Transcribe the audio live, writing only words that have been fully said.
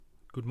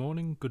Good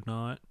morning, good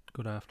night,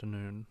 good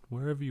afternoon,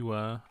 wherever you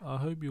are. I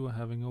hope you are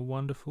having a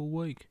wonderful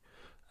week,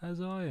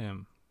 as I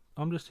am.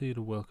 I'm just here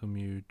to welcome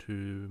you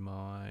to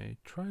my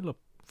trailer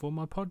for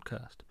my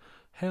podcast.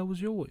 How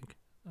was your week?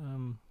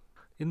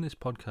 In this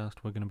podcast,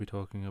 we're going to be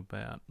talking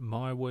about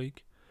my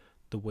week,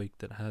 the week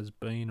that has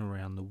been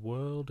around the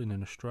world and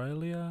in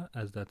Australia,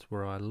 as that's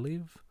where I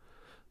live.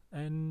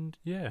 And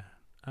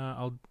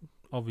I'll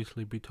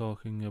obviously be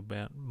talking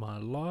about my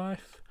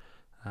life,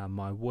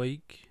 my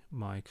week,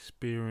 my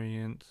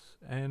experience,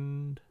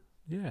 and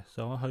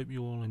so I hope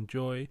you all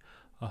enjoy.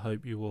 I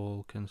hope you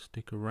all can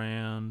stick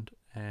around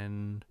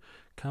and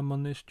come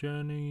on this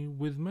journey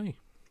with me.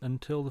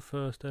 Until the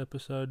first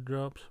episode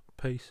drops,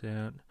 peace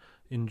out,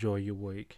 enjoy your week.